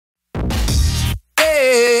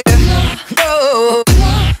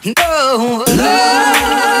No,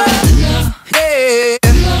 hey,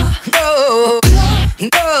 no,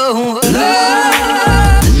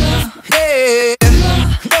 hey,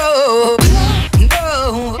 no.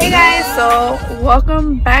 Hey guys, so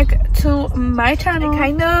welcome back to my channel. I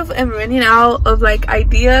kind of am running out of like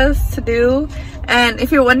ideas to do, and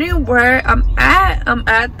if you're wondering where I'm at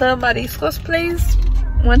the Mariscos place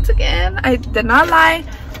once again. I did not lie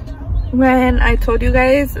when I told you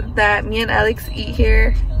guys that me and Alex eat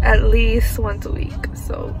here at least once a week.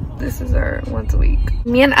 So this is our once a week.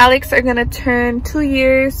 Me and Alex are gonna turn 2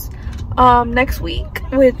 years next week,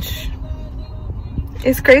 which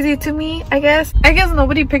is crazy to me. I guess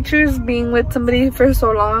nobody pictures being with somebody for so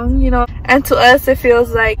long, you know, and to us it feels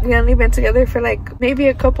like we only been together for like maybe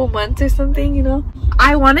a couple months or something, you know.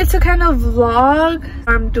 I wanted to kind of vlog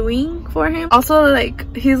what I'm doing for him. Also,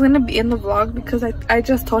 like, he's gonna be in the vlog because I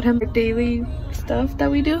just told him the daily stuff that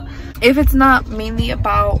we do. If it's not mainly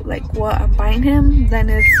about like what I'm buying him, then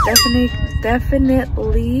it's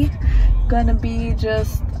definitely gonna be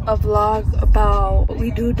just a vlog about what we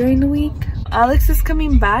do during the week. Alex is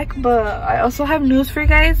coming back, but I also have news for you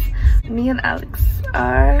guys. Me and Alex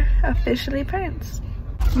are officially parents.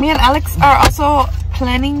 Me and Alex are also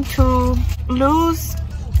planning to lose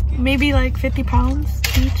maybe like 50 pounds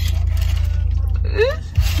each.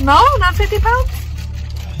 No, not 50 pounds.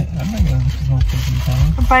 I'm not gonna lose 50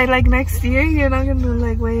 pounds. By like next year, you're not gonna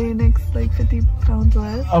like weigh next like 50 pounds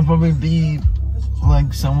less. I'll probably be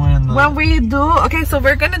like somewhere in the... When we do, okay, so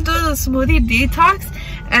we're gonna do the smoothie detox,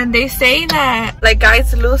 and they say that like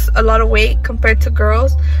guys lose a lot of weight compared to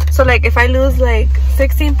girls. So like if I lose like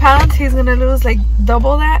 16 pounds, he's gonna lose like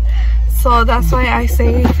double that. So that's why I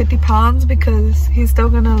say 50 pounds, because he's still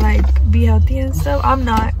gonna like be healthy and stuff. I'm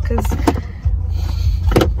not, because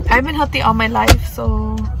I've been healthy all my life.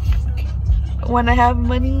 So when I have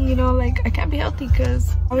money, you know, like I can't be healthy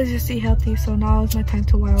because I was just healthy. So now is my time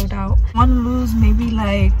to wear it out. I want to lose maybe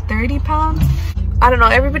like 30 pounds. I don't know,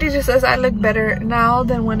 everybody just says I look better now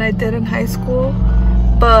than when I did in high school,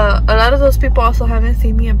 but a lot of those people also haven't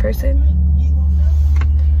seen me in person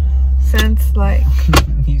since like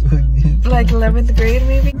 11th grade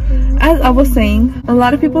maybe. As I was saying, a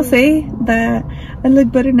lot of people say that I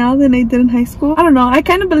look better now than I did in high school. I don't know, I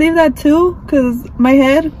kind of believe that too, because my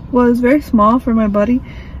head was very small for my body.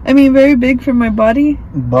 I mean, very big for my body.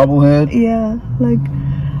 Bobblehead? Yeah, like,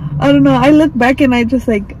 I don't know, I look back and I just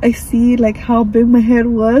like, I see like how big my head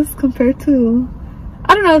was compared to,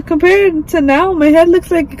 I don't know, compared to now, my head looks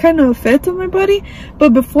like kind of a fit to my body.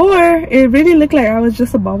 But before, it really looked like I was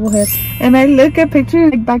just a bobblehead. And I look at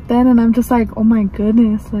pictures like back then and I'm just like, oh my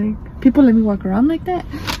goodness, like people let me walk around like that?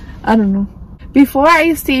 I don't know. Before, I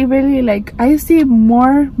used to really like, I used to eat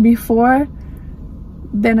more before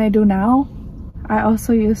than I do now. I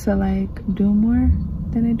also used to like do more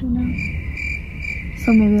than I do now.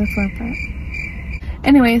 So maybe that's why I'm fat.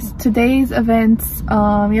 Anyways, today's events.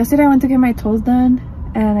 Yesterday I went to get my toes done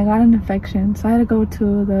and I got an infection, so I had to go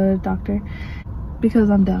to the doctor because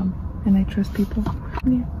I'm dumb and I trust people.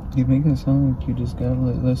 Yeah. You make it sound like you just gotta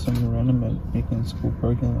let some random at making school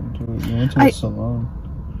parking lot do it. You went to a salon.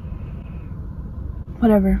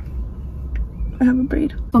 Whatever. I have a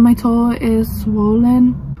braid. So my toe is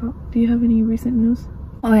swollen. Do you have any recent news?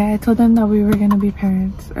 Oh yeah, I told them that we were gonna be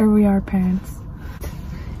parents, or we are parents.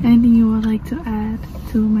 Anything you would like to add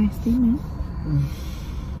to my statement?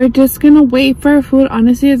 We're just gonna wait for our food.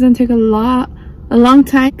 Honestly, it's gonna take a long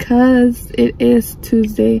time because it is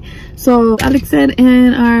Tuesday. So Alex said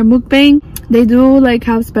in our mukbang, they do like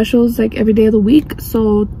have specials like every day of the week.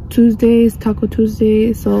 So Tuesdays, Taco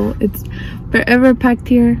Tuesday. So it's forever packed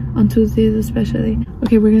here on Tuesdays especially.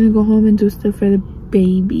 Okay, we're gonna go home and do stuff for the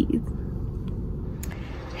babies.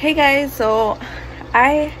 Hey guys, so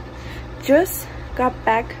I just got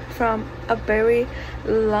back from a very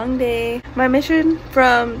long day. My mission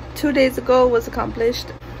from 2 days ago was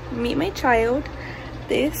accomplished. Meet my child.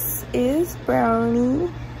 This is Brownie.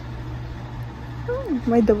 Oh,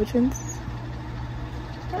 my double chins.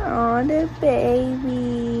 Oh, the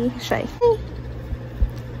baby. Shy.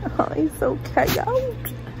 Oh, he's so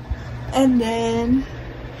cute. And then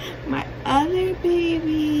my other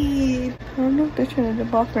baby. I don't know if they're trying to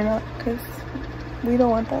buff or not, because we don't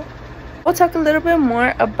want that. We'll talk a little bit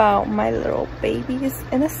more about my little babies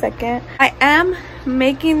in a second. I am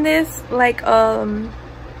making this like a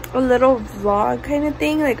little vlog kind of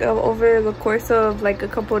thing, like over the course of like a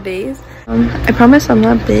couple of days. I promise I'm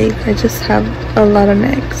not big, I just have a lot of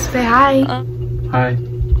necks. Say hi. Hi.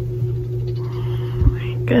 Oh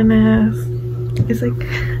my goodness. It's like,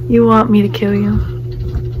 you want me to kill you.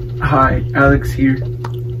 Hi, Alex here.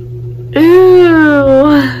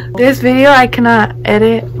 Ew. This video I cannot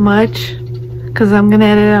edit much because I'm gonna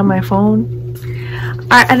edit it on my phone.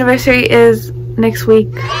 Our anniversary is next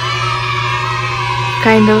week,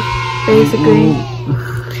 kind of, basically.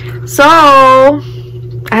 So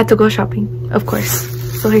I had to go shopping, of course.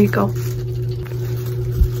 So here you go.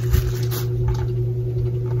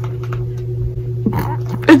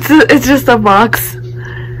 It's just a box.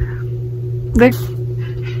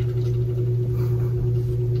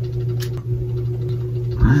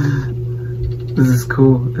 This is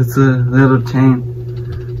cool. It's a little chain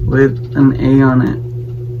with an A on it.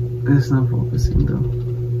 It's not focusing though.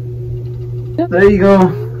 There you go.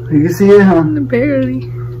 You can see it, huh? barely.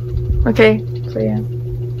 Okay, so yeah.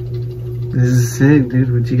 This is sick, dude.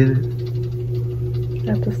 Where'd you get it?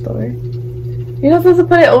 At the store. You're not supposed to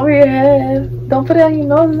put it over your head. Don't put it on your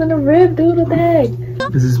nose. It's in a rib, dude. What the heck?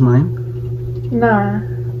 This is mine? Nah.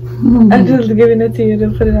 I'm just giving it to you to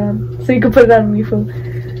put it on. So you can put it on me, fool.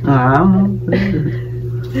 I don't know.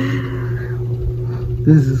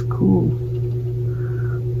 This is cool.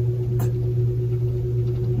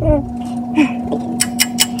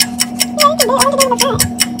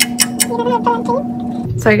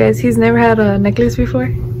 Sorry guys, he's never had a necklace before.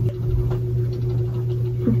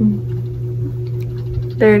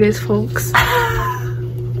 There it is, folks.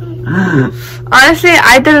 Honestly,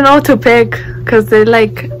 I didn't know what to pick because they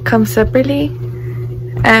like come separately,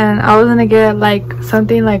 and I was gonna get like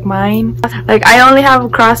something like mine. Like I only have a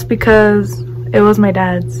cross because it was my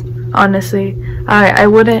dad's. Honestly, I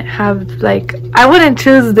wouldn't have like, I wouldn't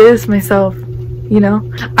choose this myself, you know.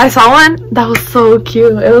 I saw one that was so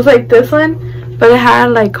cute. It was like this one, but it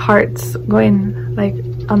had like hearts going like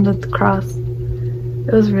on the cross.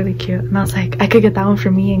 It was really cute, and I was like, I could get that one for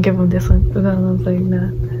me and give him this one, but then I was like, nah.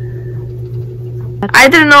 I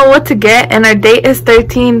didn't know what to get, and our date is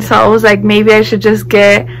 13, so I was like, maybe I should just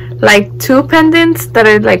get like 2 pendants that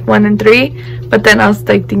are like 1 and 3. But then I was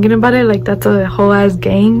like thinking about it, like that's a whole ass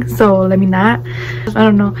gang, so let me not. I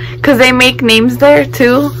don't know, because they make names there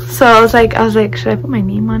too, so I was like, should I put my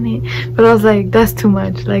name on it? But I was like, that's too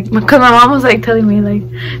much, like, because my mom was like telling me like,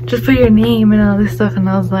 just put your name and all this stuff, and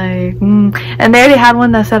I was like, and they already had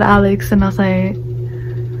one that said Alex, and I was like,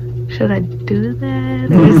 should I do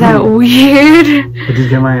that? Or is that weird? Did you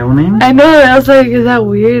get my own name? I know, I was like, is that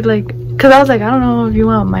weird? Like, because I was like, I don't know if you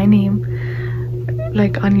want my name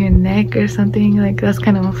like on your neck or something. Like that's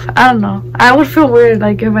kind of, I don't know, I would feel weird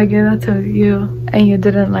like if I gave that to you and you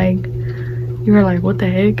didn't like, you were like, what the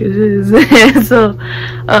heck is this? So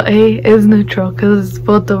A is neutral because it's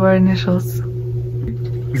both of our initials.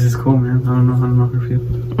 This is cool, man. I don't know how to make her feel.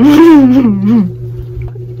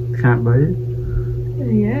 Can't buy it?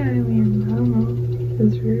 Yeah, I mean, I don't know,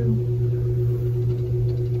 it's real.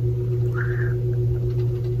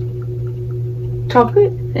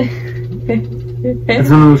 Chocolate? It's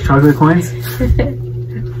one of those chocolate coins?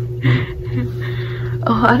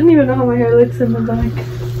 Oh, I don't even know how my hair looks in the back.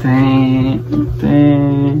 Dang.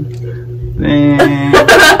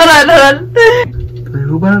 Like,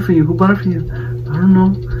 who bought it for you? Who bought it for you? I don't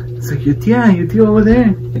know. It's like, your tia over there.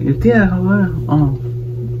 Your tia, how about it? Oh.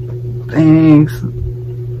 Thanks.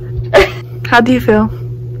 How do you feel?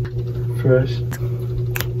 Fresh.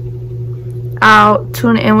 I'll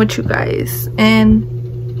tune in with you guys in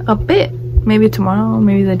a bit. Maybe tomorrow,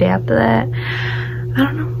 maybe the day after that. I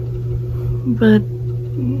don't know. But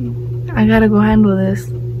I gotta go handle this,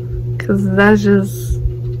 because that's just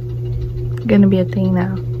gonna be a thing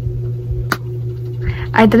now.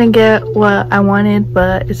 I didn't get what I wanted,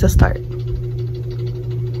 but it's a start.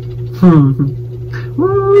 Woo!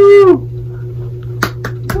 Woo!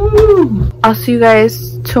 I'll see you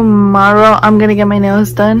guys tomorrow. I'm gonna get my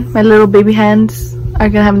nails done. My little baby hands are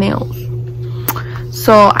gonna have nails,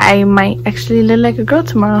 so I might actually look like a girl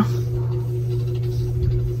tomorrow.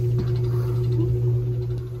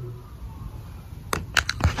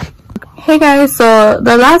 Hey guys, so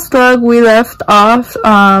the last vlog we left off,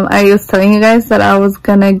 I was telling you guys that I was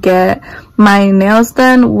gonna get my nails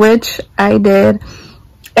done, which I did.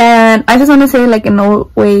 And I just want to say, like, in no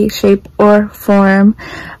way, shape, or form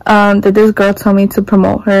that this girl told me to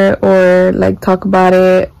promote her or like talk about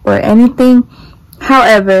it or anything.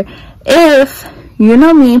 However, if you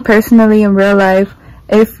know me personally in real life,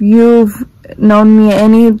 if you've known me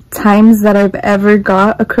any times that I've ever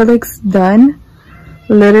got acrylics done,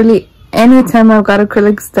 literally anytime I've got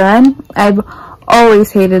acrylics done, I've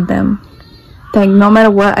always hated them. Like, no matter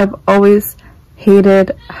what, I've always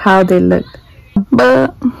hated how they looked.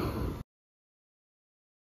 But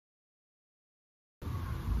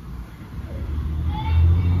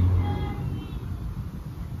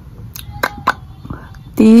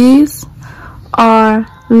these are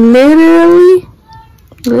literally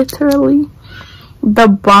literally the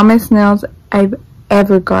bombest nails I've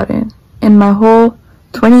ever gotten in my whole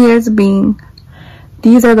 20 years of being.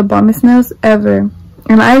 These are the bombest nails ever.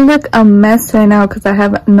 And I look a mess right now because I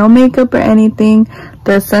have no makeup or anything.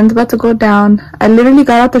 The sun's about to go down. I literally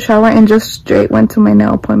got out the shower and just straight went to my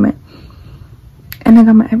nail appointment. And I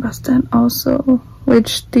got my eyebrows done also,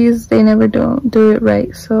 which they never do it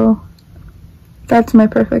right. So that's my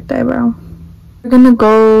perfect eyebrow. We're gonna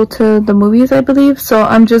go to the movies, I believe. So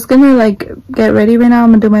I'm just gonna like get ready right now. I'm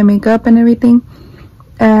gonna do my makeup and everything.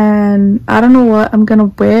 And I don't know what I'm gonna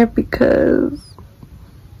wear because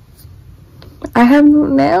I have new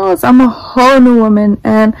nails. I'm a whole new woman,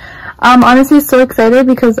 and I'm honestly so excited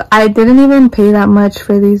because I didn't even pay that much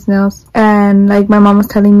for these nails. And like my mom was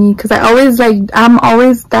telling me, because I'm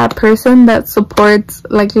always that person that supports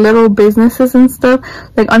like little businesses and stuff.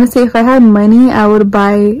 Like honestly, if I had money, I would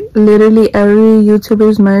buy literally every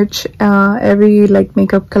YouTuber's merch, every like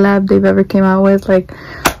makeup collab they've ever came out with. Like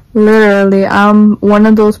literally, I'm one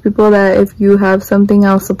of those people that if you have something,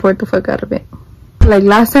 I'll support the fuck out of it. Like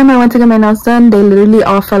last time I went to get my nails done, they literally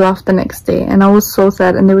all fell off the next day, and I was so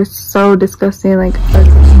sad, and they were so disgusting. Like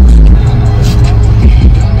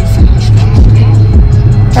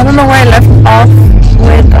I don't know why I left off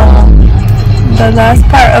with the last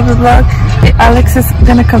part of the vlog. Alex is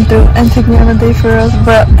gonna come through and take me on a date for us,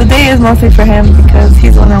 but the day is mostly for him because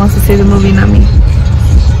he's the one that wants to see the movie, not me.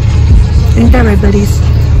 Ain't that right, buddies?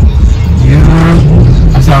 Yeah,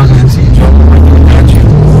 I thought I was gonna see Joe.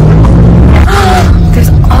 There's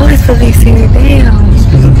always police here, damn. It's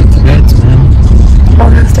because of the threats, man. Oh,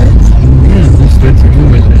 that's threats? Yeah, there's threats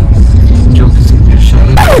everywhere. That Joke is gonna get shot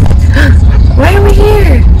up. Why are we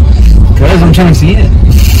here? Because I'm trying to see it.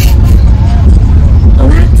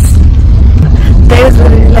 What? There's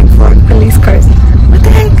literally like 4 police cars. What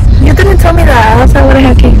the heck? You didn't tell me that. Else I would've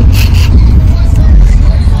had cake.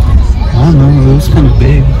 I don't know, it was kind of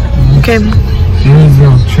big. Okay. It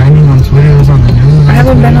was trending on Twitter, it was on the news. I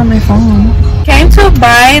haven't been on my phone. Came to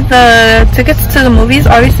buy the tickets to the movies,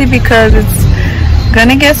 obviously, because it's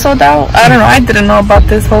gonna get sold out. I don't know, I didn't know about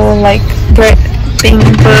this whole like threat thing,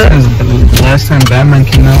 but the last time Batman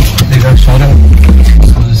came out, they got shot up.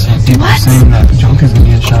 So people saying that Joker's gonna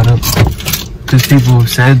get shot up. Because people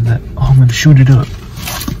said that, oh, I'm gonna shoot it up.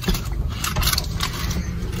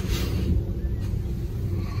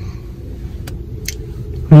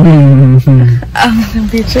 I'm gonna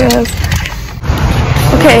beat your ass.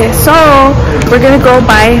 Okay, so we're gonna go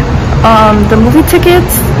buy the movie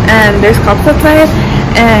tickets, and there's cops outside,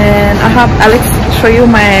 and I have Alex show you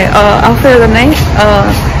my outfit of the night,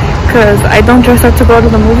 because I don't dress up to go to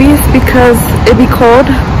the movies because it'd be cold.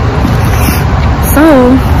 So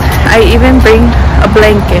I even bring a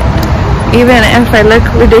blanket, even if I look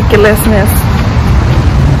ridiculousness.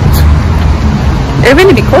 It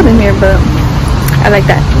really be cold in here, but I like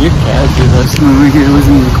that. You can't do this. It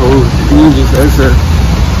wasn't even cold. You just said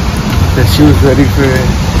that she was ready for it.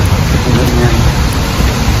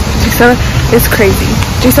 Gisela is crazy.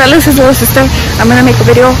 Gisela is his little sister. I'm gonna make a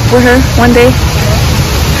video with her one day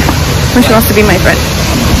when she wants to be my friend.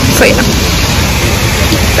 So yeah.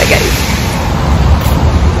 Bye guys.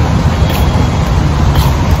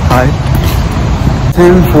 Hi.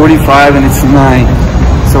 10:45 and it's 9.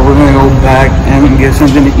 So we're gonna go back and get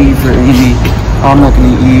something to eat for Amy. I'm not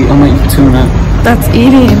gonna eat. I'm gonna eat tuna. That's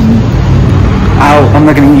eating. Out. I'm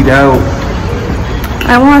not gonna eat out.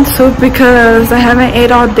 I want soup because I haven't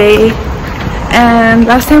ate all day. And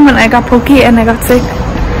last time when I got pokey and I got sick,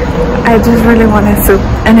 I just really wanted soup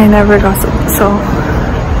and I never got soup. So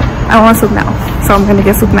I want soup now. So I'm gonna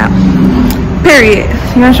get soup now. Period.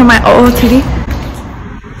 You wanna show my OOTD?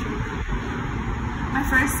 My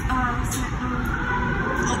first set of,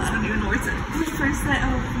 I don't even know where it's at. My first set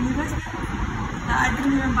of noodles that I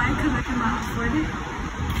didn't even buy because I cannot afford it.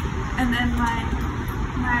 And then my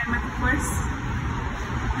course.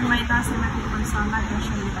 And my dad's in my paper, so I'm not gonna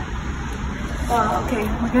show you that. Okay,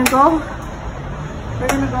 we're gonna go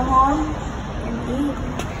home and eat.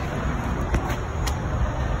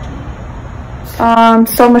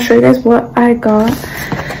 So I'm gonna show you guys what I got.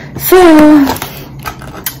 So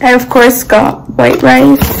I of course got white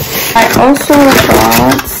rice. I also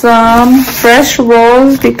got some fresh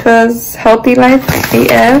rolls because healthy life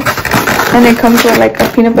AF, and it comes with like a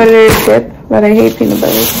peanut butter dip, but I hate peanut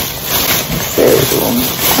butter. So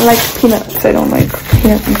I like peanuts, I don't like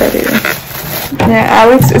peanut butter. Yeah,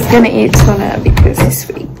 Alex is gonna eat tuna because he's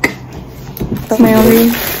fake. That's my only,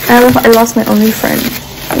 I lost my only friend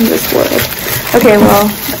in this world. Okay, well,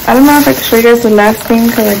 I don't know if I can show you guys the last thing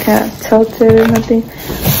because I can't tilt it or nothing.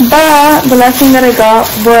 But the last thing that I got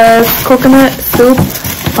was coconut soup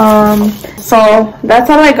So that's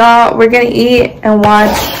all I got. We're gonna eat and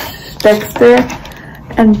watch Dexter,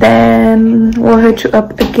 and then we'll hit you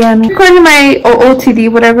up again. Recording my OOTD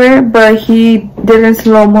whatever, but he did in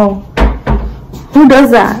slow-mo. Who does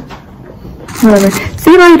that? Whatever.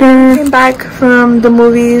 See you later. Came back from the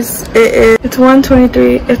movies. It's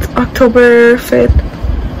 1:23. It's October 5th.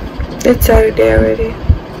 It's Saturday already,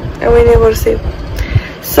 and we need to go to sleep.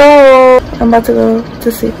 So I'm about to go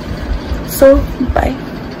to sleep. So bye.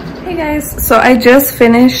 Hey guys, so I just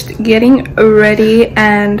finished getting ready,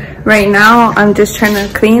 and right now I'm just trying to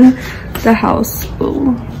clean the house.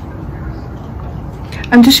 Ooh.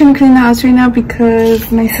 I'm just trying to clean the house right now because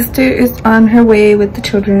my sister is on her way with the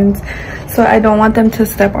children's, so I don't want them to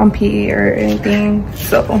step on PE or anything.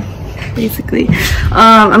 So basically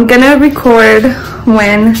I'm gonna record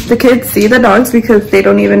when the kids see the dogs because they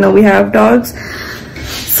don't even know we have dogs.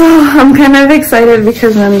 So I'm kind of excited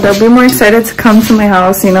because then they'll be more excited to come to my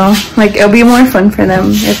house, you know, like it'll be more fun for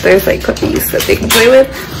them if there's like puppies that they can play with.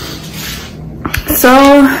 So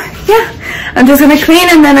yeah, I'm just gonna clean,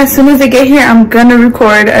 and then as soon as they get here I'm gonna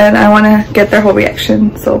record, and I want to get their whole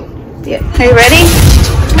reaction. So yeah, are you ready?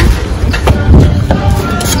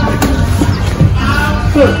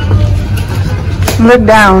 Look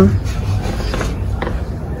down.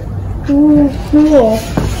 Ooh, cool.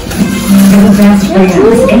 The best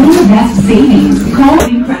brands and the best savings. Kohl's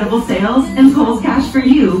incredible sales and Kohl's Cash for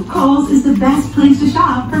You. Kohl's is the best place to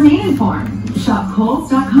shop for maiden form. Shop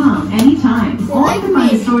Kohl's.com anytime. Or you can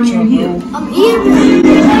find a store near you. I'm eating.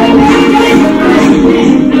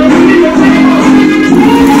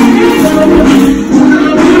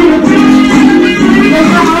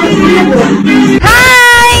 Hi!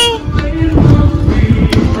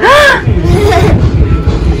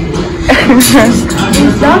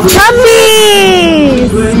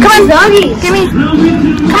 Puppies! Come on, doggies! Give me!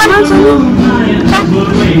 Come on,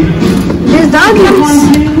 there's doggies!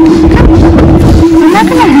 I'm not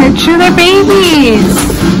gonna hurt you, they're babies!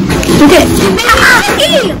 Okay.